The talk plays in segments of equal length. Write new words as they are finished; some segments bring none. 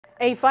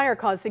A fire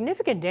caused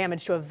significant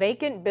damage to a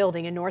vacant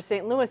building in North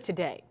St. Louis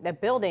today.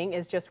 That building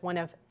is just one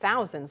of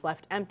thousands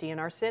left empty in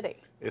our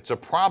city. It's a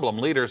problem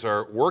leaders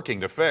are working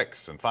to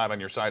fix. And 5 on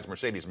Your Side's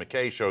Mercedes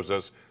McKay shows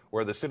us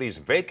where the city's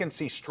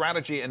Vacancy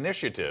Strategy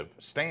Initiative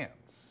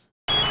stands.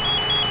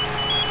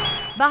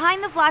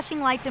 Behind the flashing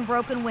lights and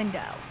broken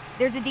window,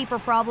 there's a deeper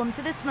problem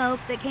to the smoke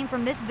that came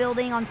from this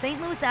building on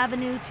St. Louis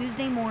Avenue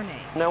Tuesday morning.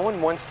 No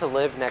one wants to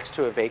live next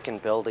to a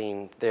vacant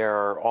building. There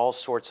are all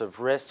sorts of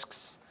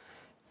risks,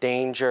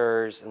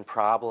 dangers, and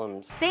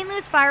problems. St.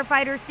 Louis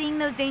firefighters seeing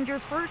those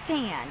dangers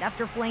firsthand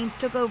after flames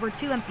took over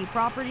 2 empty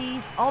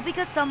properties, all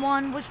because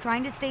someone was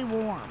trying to stay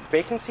warm.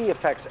 Vacancy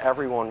affects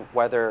everyone,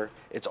 whether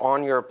it's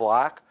on your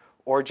block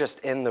or just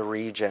in the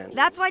region.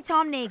 That's why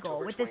Tom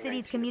Nagel with the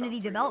city's Community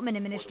Development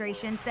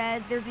Administration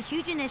says there's a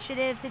huge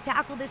initiative to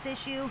tackle this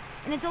issue,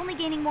 and it's only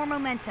gaining more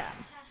momentum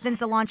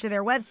since the launch of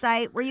their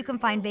website, where you can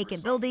find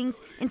vacant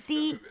buildings and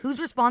see who's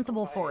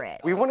responsible for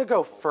it. We want to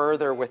go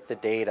further with the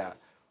data.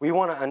 We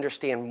want to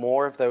understand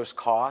more of those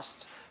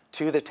costs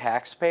to the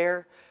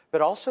taxpayer, but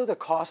also the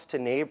cost to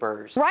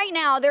neighbors. Right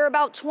now, there are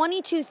about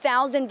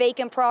 22,000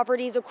 vacant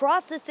properties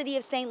across the city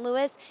of St.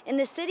 Louis, and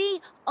the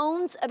city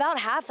owns about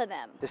half of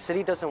them. The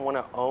city doesn't want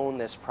to own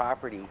this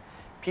property.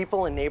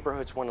 People in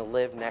neighborhoods want to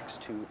live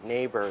next to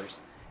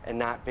neighbors and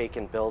not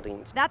vacant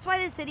buildings. That's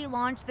why the city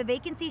launched the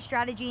Vacancy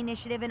Strategy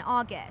Initiative in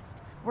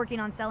August, working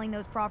on selling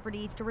those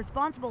properties to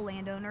responsible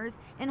landowners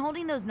and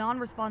holding those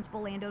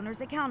non-responsible landowners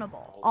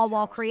accountable, all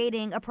while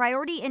creating a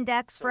priority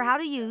index for how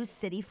to use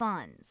city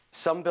funds.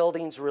 Some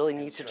buildings really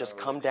need to just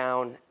come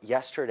down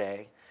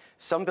yesterday.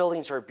 Some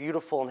buildings are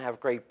beautiful and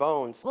have great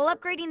bones. Well,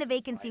 upgrading the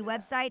vacancy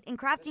website and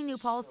crafting new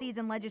policies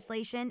and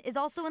legislation is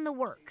also in the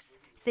works.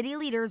 City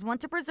leaders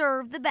want to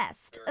preserve the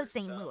best of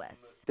St.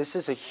 Louis. This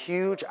is a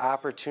huge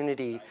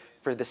opportunity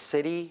for the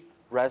city,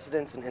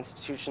 residents, and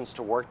institutions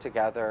to work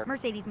together.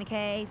 Mercedes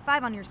McKay,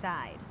 5 on Your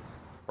Side.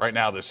 Right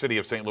now, the city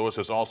of St. Louis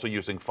is also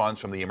using funds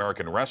from the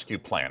American Rescue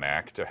Plan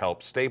Act to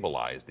help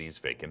stabilize these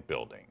vacant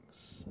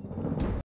buildings.